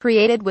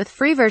Created with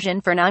free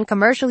version for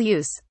non-commercial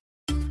use.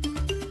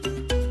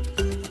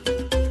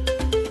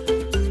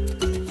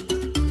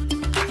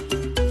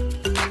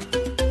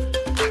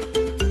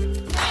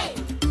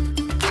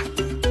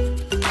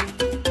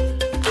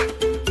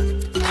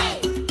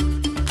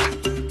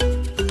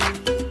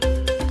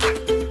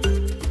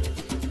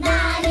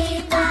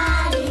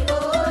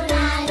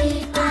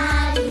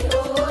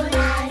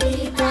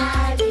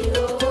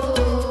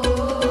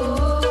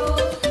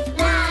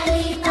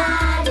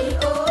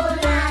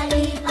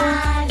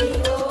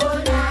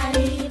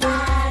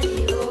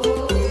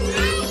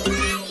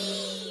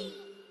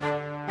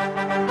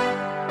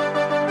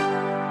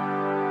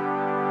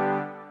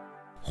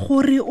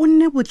 Gore o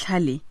nne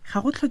botlhale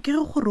ga go tlhokege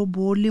gore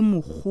bo le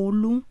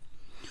mogolo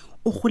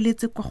o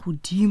goletse kwa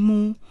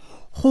godimo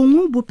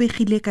gongwe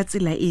bopegile ka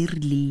tsela e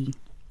rileng.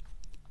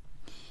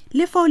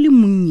 Le fa o le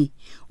monnye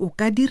o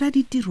ka dira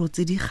ditiro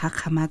tse di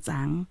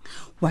gakgamatsang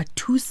wa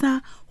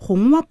thusa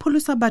gongwe wa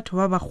pholosa batho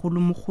ba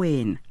bagolo mo go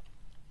wena.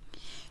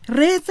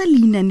 Re etsa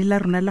leinane la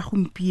rona la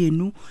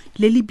gompieno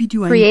le le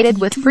bidiwang Created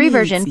with free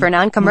version for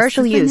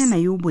non-commercial use.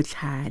 Mosetsanyana yo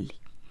botlhale.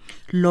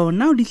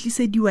 Lona o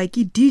letlisedwa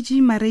ke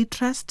DG Marais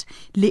Trust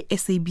le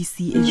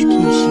SABC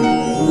Education.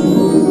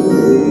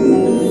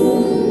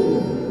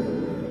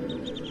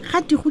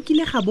 Gati go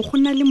kile ga bo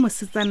gona le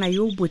mosetsana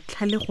yo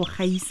botlhale go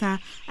gaisa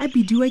a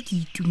bidiwa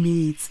ke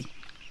itumetse.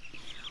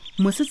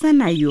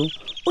 Mosetsana yo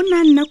o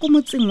na nna ko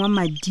motseng wa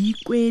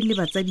Madikwe le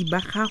batsadi ba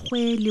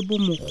gagwe le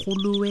bo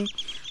mogolowe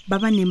ba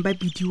ba neng ba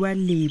bidiwa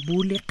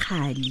Lebo le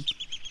Kgali.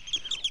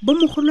 Bo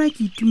mogolo a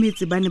ke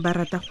itumetse ba ne ba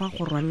rata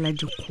go rwalla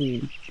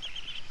dikgomo.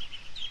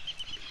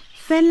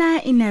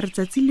 Fela e ne re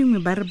tsatsi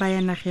lengwe ba re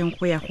baya nageng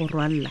go ya go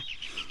rwalla.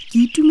 Ke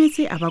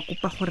itumetse a ba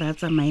kopa gore a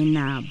tsamaye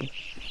nabo.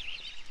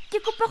 Ke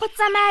kopa go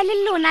tsamaya le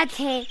lona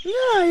tlhe.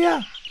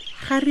 Ya.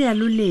 Ga re a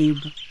lo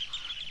Lebo.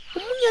 O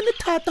monyane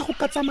thata go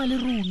ka tsamaya le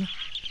rona.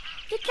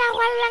 Ke tla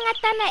rwalla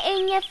ngatana e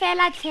nnye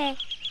fela tlhe.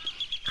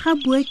 Ga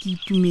bua ke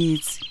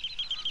itumetse.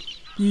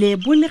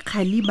 Lebo le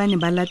Kgali ba ne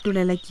ba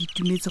latolela ke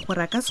itumetse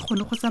gore a ka se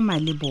kgone go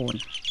tsamaya le bona.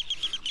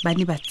 Ba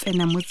ne ba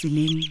tsena mo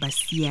tseleng ba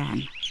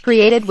siana.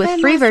 Created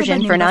with free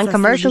version for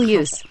non-commercial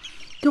use.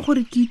 Ke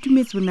gore ke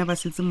itumetse bona ba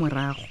setse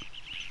morago.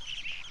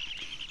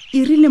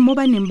 E rile mo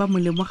ba neng ba mo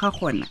lemoga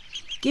gona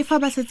ke fa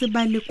ba setse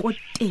ba le ko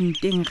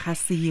tenteng ga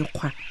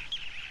sekgwa.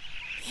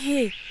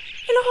 He,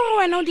 e le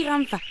gore wena o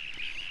dirang fa?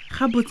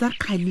 Ga botsa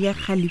Kgali ya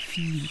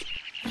galefile.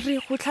 Re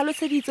go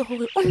tlhaloseditse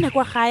gore o nne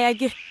kwa gae a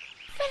ke.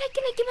 Fela ke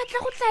ne ke batla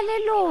go tla le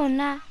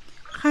lona.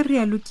 Ga re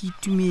a lo ke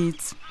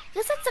itumetse.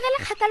 Re sa tsere le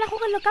kgakala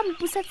gore lo ka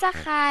mpusetsa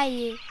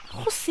gae.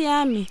 Go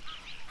siame.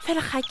 Fela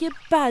ga ke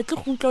batle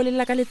go utlwa o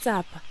lela ka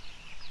letsapa.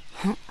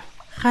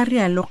 Ga re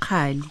a lo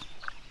Kgali.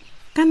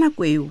 Ka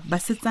nako eo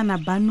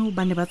basetsana bano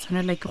ba ne ba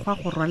tshwanela ke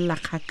go rwalla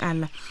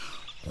kgakala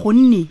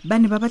gonne ba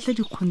ne ba batla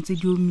dikgontse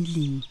di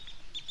omileng.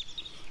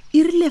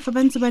 E rile fa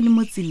ba ntse ba le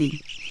mo tseleng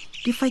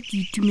ke fa ke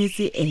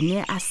itumetse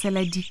ene a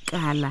sela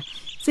dikala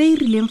tse e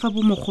rileng fa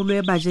bo mogolo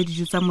e ba ja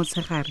dijo tsa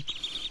motshegare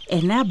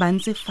ene a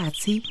bantse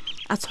fatshe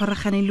a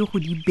tshwaragane le go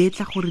di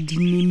betla gore di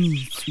nne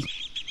mitswi.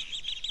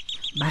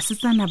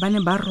 Basetsana ba ne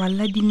ba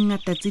rwalla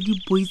dingata tse di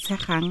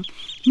boitshegang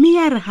mme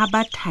ya re ha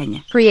ba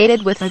thanya.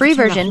 Created with free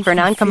version for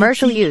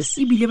non-commercial use.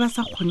 Ebile ba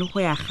sa kgone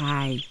go ya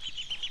gae.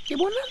 Ke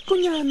bona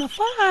tlonyana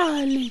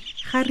fale.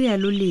 Ga re a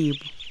lo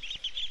Lebo.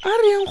 A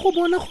re yang go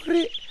bona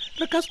gore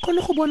re ka se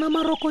kgone go bona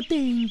maroko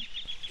teng.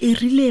 E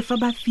rile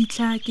fa ba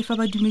fitlha ke fa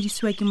ba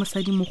dumedisiwa ke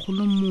mosadi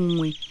mogolo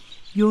mongwe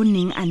yo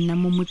neng a nna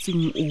mo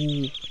motseng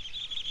oo.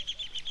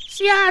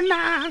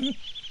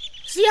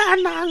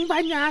 Sianang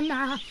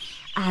banyana.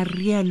 A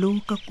rialo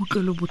ka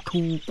kutlwelo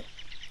botlhoko.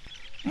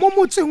 Mo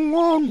motseng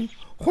ono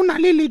go na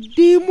le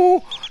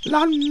ledimo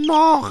la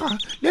noga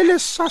le le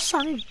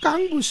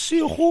sasankang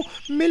bosigo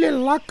mme le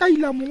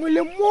lakaila mongwe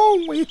le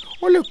mongwe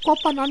o le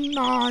kopana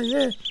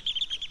nae.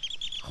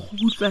 Go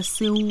utlwa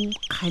seo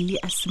Kgali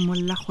a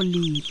simolola go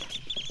lela.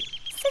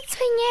 Se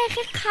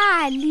tshwenyege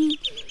Kgali.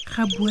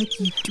 Ga bua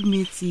ke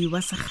itumetse wa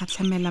se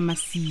gatlhamela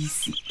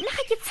masisi. Nna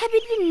ga ke tshabe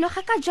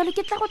dinoga ka jalo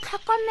ke tla go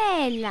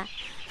tlhokomela.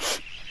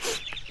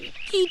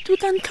 Ke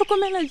ituta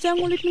ntlhokomela jang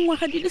o le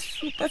dingwaga di le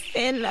 7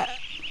 fela.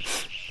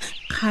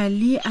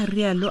 Kgali a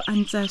rialo a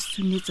ntse a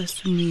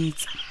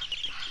sunetsa.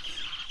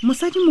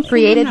 Mosadi mogolo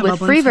Created with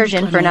free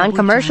version for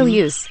non-commercial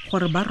use.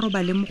 Gore ba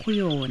roba le mo go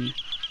yona.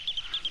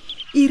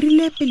 E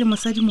rile pele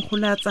mosadi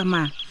mogolo a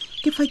tsamaya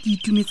ke fa ke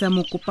itumetsa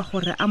mo kopa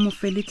gore a mo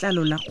fe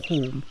letlalo la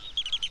kgomo.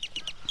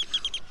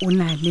 O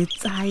na le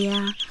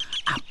tsaya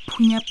a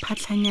phunya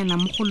phatlhanyana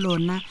mo go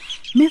lona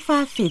mme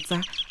fa a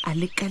fetsa a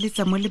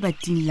lekaletsa mo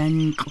lebating la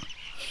ntlo.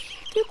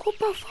 Ke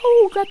kopa fa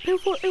o ka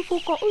phefo e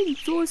foka o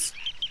ntsosi.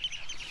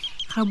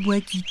 Ga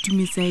bua ke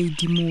itumetse a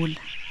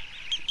edimola.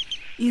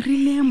 E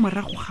rile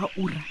morago ga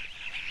ura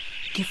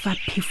ke fa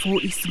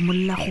phefo e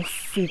simolola go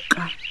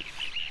foka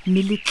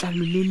mme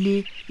letlalo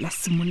le la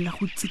simolola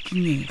go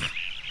tsikinyega.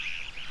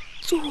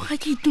 Tsoga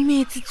ke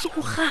itumetse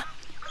tsoga.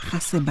 Ga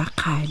se ba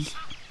Kgali.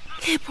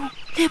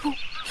 Lebo.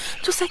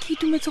 Tsosa ke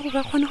itumetse gore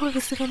a kgone go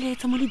re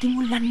sireletsa mo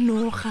ledimong la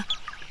noga.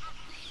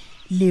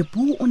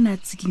 Lebo o na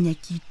tsikinya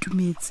ke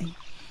itumetse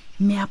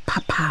mme a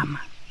phaphama.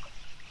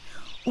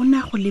 O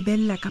na go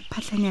lebella ka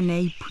phatlhanyana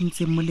ya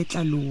iphuntseng mo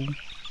letlalong.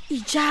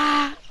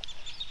 Ija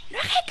no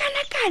ge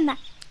kana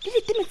le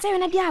ditime tsa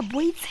yona di a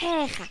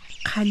boitshega.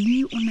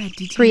 Kgali o na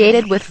didimela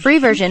Created with free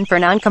version for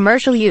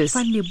non-commercial use.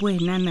 fa Lebo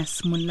ena na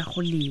simolla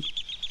go lela.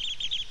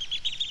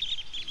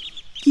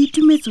 Ke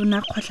itumetse o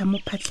na kgwatla mo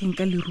phatlheng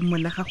ka lerumo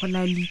la gago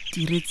la le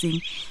itiretseng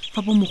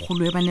fa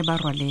bomogolo e ba ne ba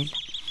rwalela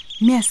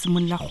mme a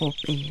simolla go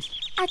opela.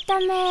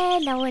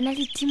 Atamela wena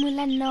le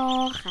timola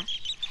noga.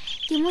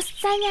 Ke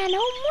mosetsanyana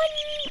o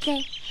montle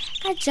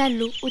ka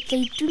jalo o tla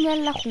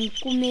itumelela go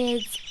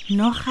nkumetsa.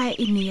 Noga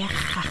e ne ya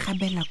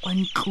gagabela kwa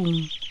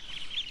ntlong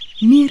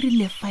mme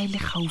rile fa ile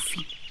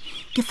gaufi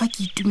ke fa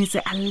ke itumetse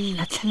a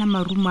latlhela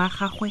marumo a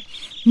gagwe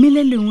mme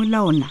le lengwe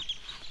la ona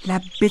la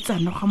betsa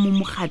noga mo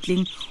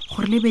mogatleng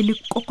gore le be le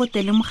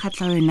kokotele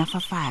mogatla wa yona fa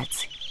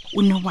fatshe.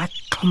 O ne wa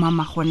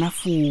tlhomama gona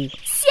foo.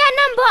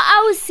 Sianambo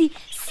ausi.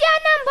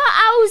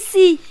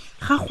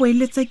 Ga go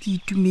eletsa ke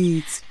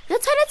itumetse. Re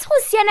tshwanetse go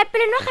siana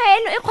pele noga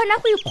eno e kgona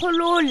go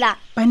ikgolola.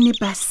 Ba ne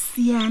ba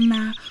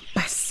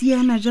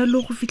siana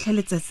jalo go fitlha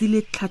letsatsi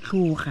le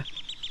tlhatloga.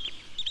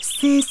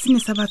 Se ne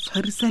sa ba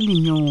tshwarisa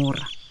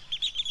lenyora.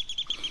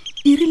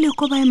 E rile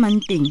ko ba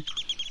emang teng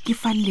ke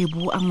fa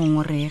Lebo a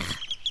ngongorega.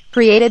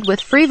 Created with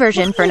free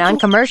version for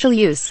non-commercial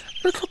use.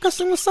 Re tlhoka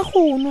sengwe sa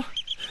go nwa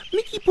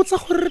mme ke ipotsa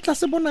gore re tla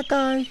se bona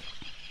kae.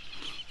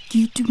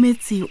 Ke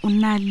itumetse o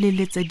na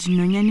leletsa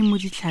dinonyane mo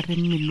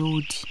ditlhareng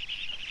melodi.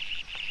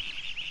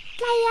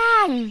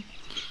 Tlayang.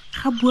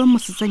 Ga bua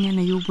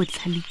mosetsanyana yo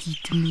botlhale ke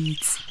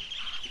itumetse.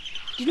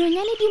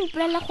 Dinonyane di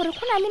mpolela gore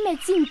go na le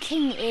metsi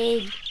ntlheng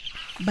ele.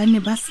 Ba ne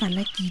ba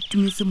sala ke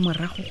itumetse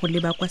morago go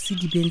leba kwa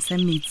sedibeng sa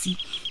metsi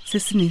se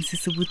se neng se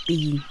se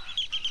boteng.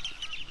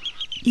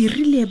 E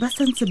rile ba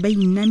santse ba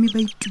iname ba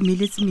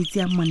itumeletse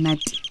metsi a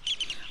monate.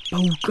 Ba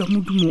utlwa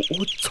modumo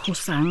o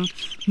tshosang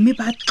mme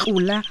ba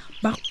tlola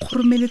ba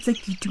kgoromeletsa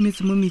ke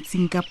itumetse mo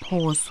metsing ka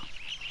phoso.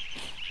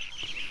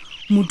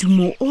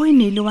 Modumo o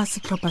ne le wa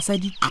setlhopha sa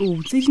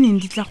ditlou tse di neng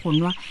di tla go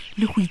nwa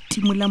le go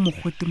itimola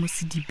mogote mo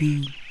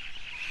sedibeng.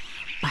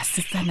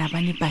 Basetsana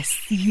ba ne ba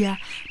sia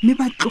mme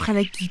ba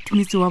tlogela ke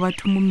itumetse wa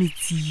batho mo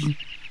metsing.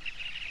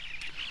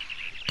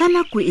 Ka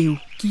nako eo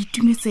ke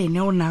itumetse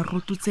ene o na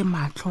rototse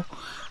matlho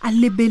a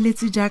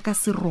lebeletse jaaka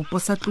seropo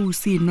sa tlou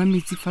se enwa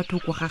metsi fa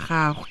thoko ga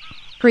gagwe.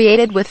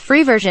 Created with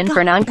free version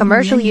for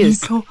non-commercial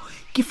use.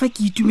 Ke fa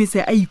ke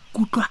itumetse a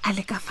ikutlwa a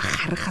le ka fa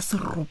gare ga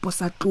seropo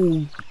sa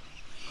tlou.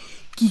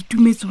 Ke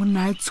itumetse o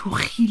na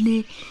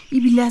tshogile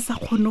ebile a sa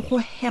kgone go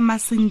hema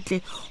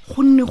sentle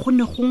gonne go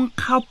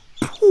nkga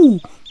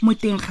phu mo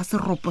teng ga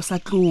seropo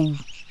sa tlou.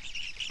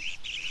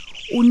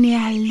 O ne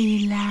a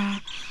lela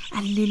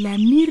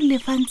mme rile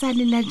fa ntse a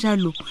lela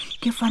jalo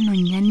ke fa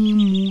nonyane e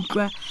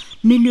muutlwa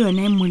mme le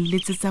yona e mo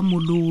letsetsa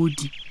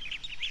molodi.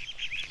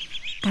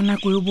 Ka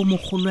nako yo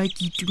bomogolo a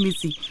ke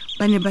itumetse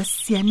ba ne ba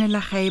sianela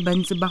gae ba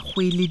ntse ba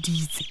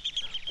goeleditse.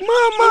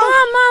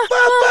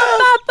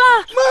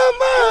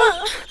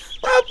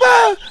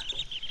 Papa!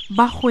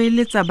 Ba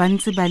goeletsa ba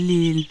ntse ba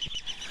lela.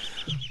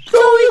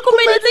 Tlou e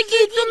ikumeditse ke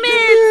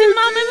itumetse,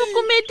 mama e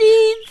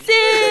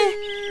ikumeditse.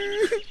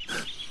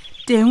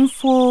 Teng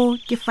fo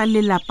ke fa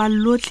lelapa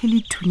lotlhe le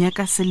thunya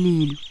ka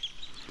selelo.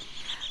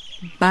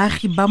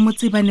 Baagi ba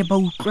motse ba ne ba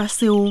utlwa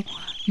seo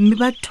mme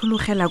ba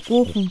thologela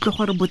ko go utlwa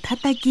gore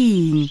bothata ke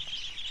eng.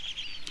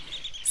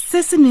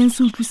 Se se neng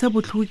se utlwisa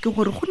botlhoko ke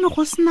gore go ne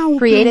go sena ope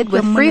Created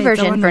with free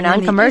version for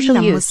non-commercial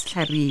use.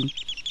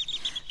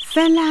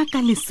 Fela ka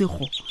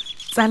lesego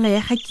tsala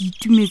ya ga ke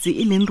itumetse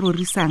e leng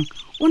rorisang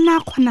o na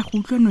kgona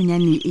go utlwa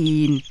nonyane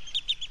eno.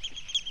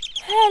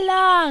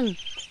 Helang.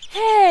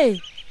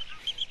 Hey.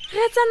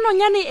 Re tsa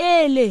nonyane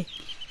ele.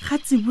 Ga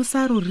tsibo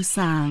sa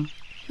rorisang.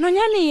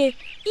 Nonyane e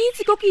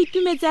itse go ke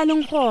itumetse a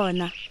leng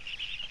gona.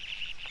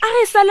 A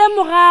re sale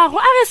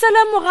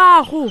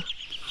morago.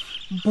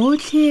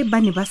 Botlhe ba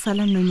ne ba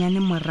sala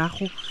nonyane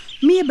morago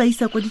mme ba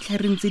isa kwa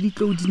ditlhareng tse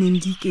ditlou di neng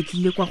di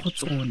iketlile kwa go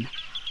tsona.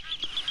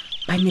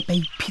 Ba ne ba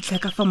iphitlha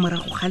ka fa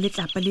morago ga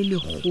letlapa le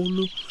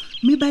legolo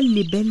mme ba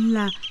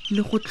lebella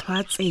le go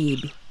tlhoa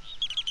tsebe.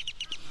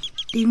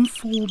 Teng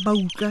foo ba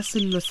utlwa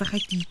sello sa ga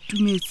ke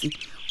itumetse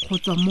go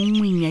tswa mo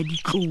ngweng ya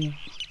ditlou.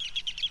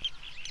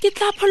 Ke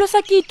tla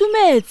pholosa ke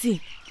itumetse.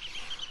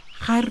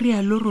 Ga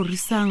rialo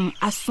rorisang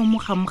a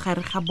somoga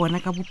mogare ga bona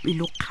ka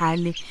bopelo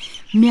kgale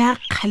mme a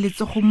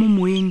kgaletse go mo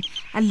moeng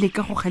a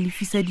leka go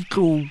galefisa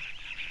ditlou.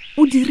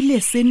 O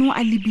dirile seno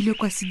a lebile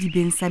kwa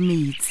sedibeng sa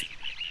metsi.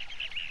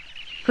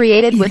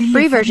 Created with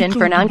free version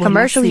for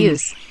non-commercial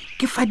use.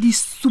 Ke fa di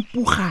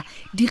supuga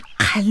di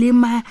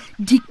kgalema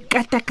di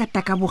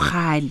katakata ka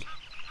bogale.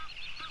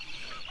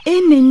 E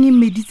neng e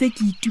meditse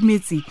ke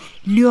itumetse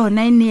le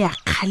yona e ne ya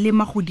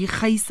kgalema go di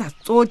gaisa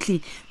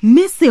tsotlhe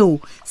mme seo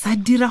sa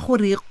dira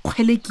gore e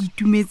kgwele ke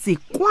itumetse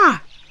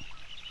kwa.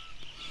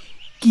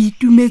 Ke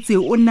itumetse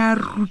o na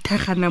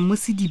ruthagana mo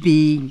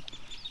sedibeng.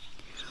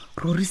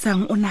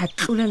 Rorisang o na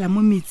tlolela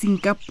mo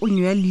metsing ka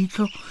ponyo ya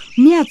leitlho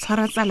mme a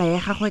tshwara tsala ya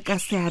gagwe ka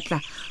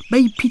seatla ba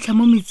iphitlha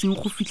mo metsing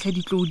go fitlha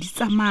ditlou di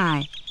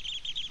tsamaya.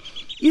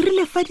 e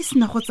rile fa di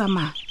sena go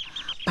tsamaya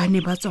ba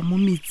ne ba tswa mo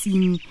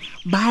metsing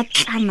ba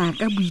tlana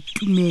ka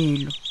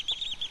boitumelo.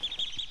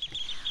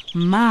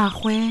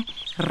 Mmagwe,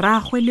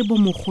 rragwe le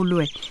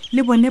bomogolowe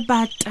le bone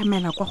ba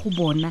tamela kwa go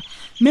bona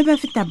mme ba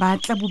feta ba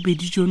tla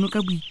bobedi jono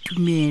ka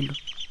boitumelo.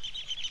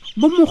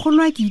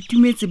 Bomogolo ke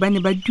itumetse ba ne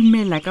ba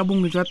dumela ka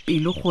bongwe jwa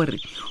pelo gore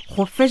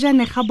go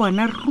fejane ga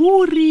bona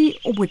ruri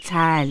o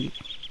botlhale.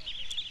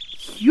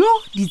 Yo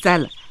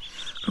ditsala,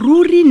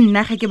 ruri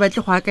nna ga ke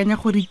batle go akanya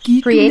gore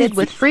ke Created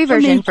with free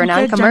version for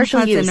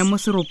non-commercial use. mo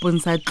seropong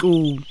sa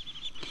tlou.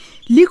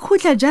 Le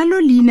khutla jalo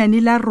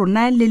leinane la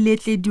rona le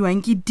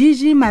letlediwang ke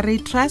DG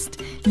Marie Trust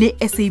le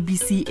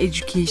SABC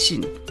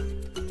Education.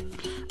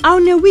 A o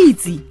ne o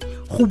itse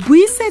go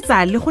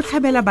buisetsa le go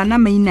tlhabela bana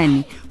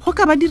mainane go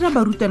ka ba dira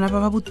barutwana ba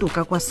ba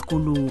botoka kwa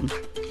sekolong.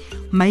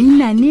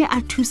 Mainane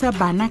a thusa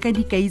bana ka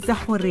dikai tsa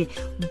gore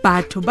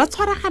batho ba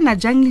tshwaragana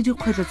jang le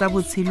dikgwetlho tsa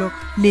botshelo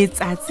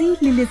letsatsi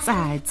le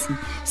letsatsi.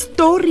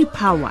 Story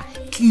power,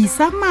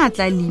 tlisa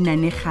matla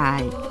leinane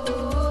gae.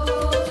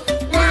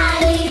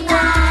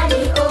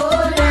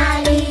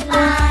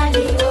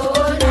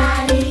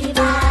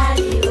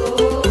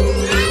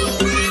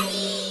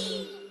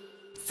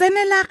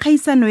 Tsenela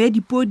kgaisano ya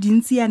dipuo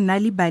dintsi ya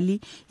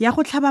Nal'ibali ya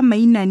go tlhaba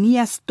mainane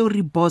ya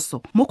Story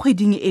Boso mo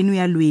kgweding eno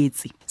ya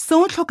Lwetse. Se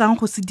o tlhokang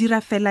go se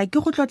dira fela ke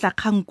go tlotla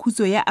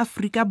kgangkhutso ya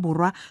Aforika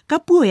Borwa ka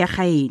puo ya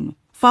gaeno.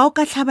 Fa o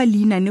ka tlhaba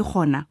leinane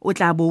gona, o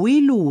tla bo o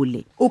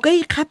ilole. O ka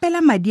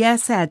ikgapela madi a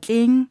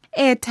seatleng,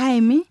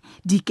 airtime,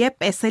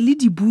 dikepese le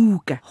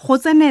dibuka. Go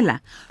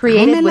tsenela,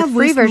 Created with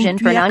free version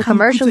for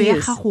non-commercial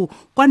use. Gago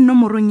kwa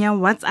nomorong ya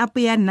WhatsApp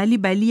ya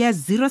Nal'ibali ya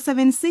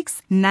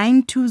 076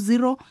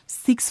 920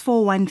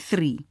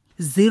 6413.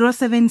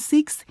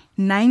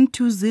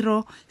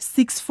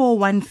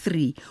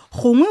 076-920-6413.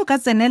 Gongwe o ka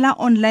tsenela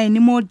online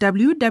mo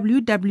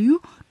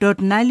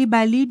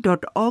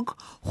www.nalibali.org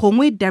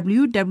gongwe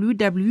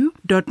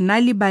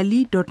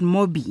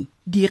www.nalibali.mobi.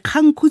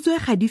 Dikgangkhutso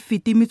ga di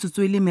fete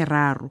metsotso le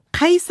meraro.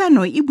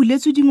 Kgaisano e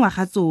buletswe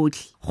dingwaga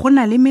tsotlhe. Go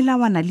na le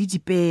melawana le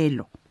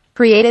dipeelo.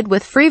 Created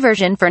with free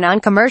version for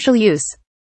non-commercial use.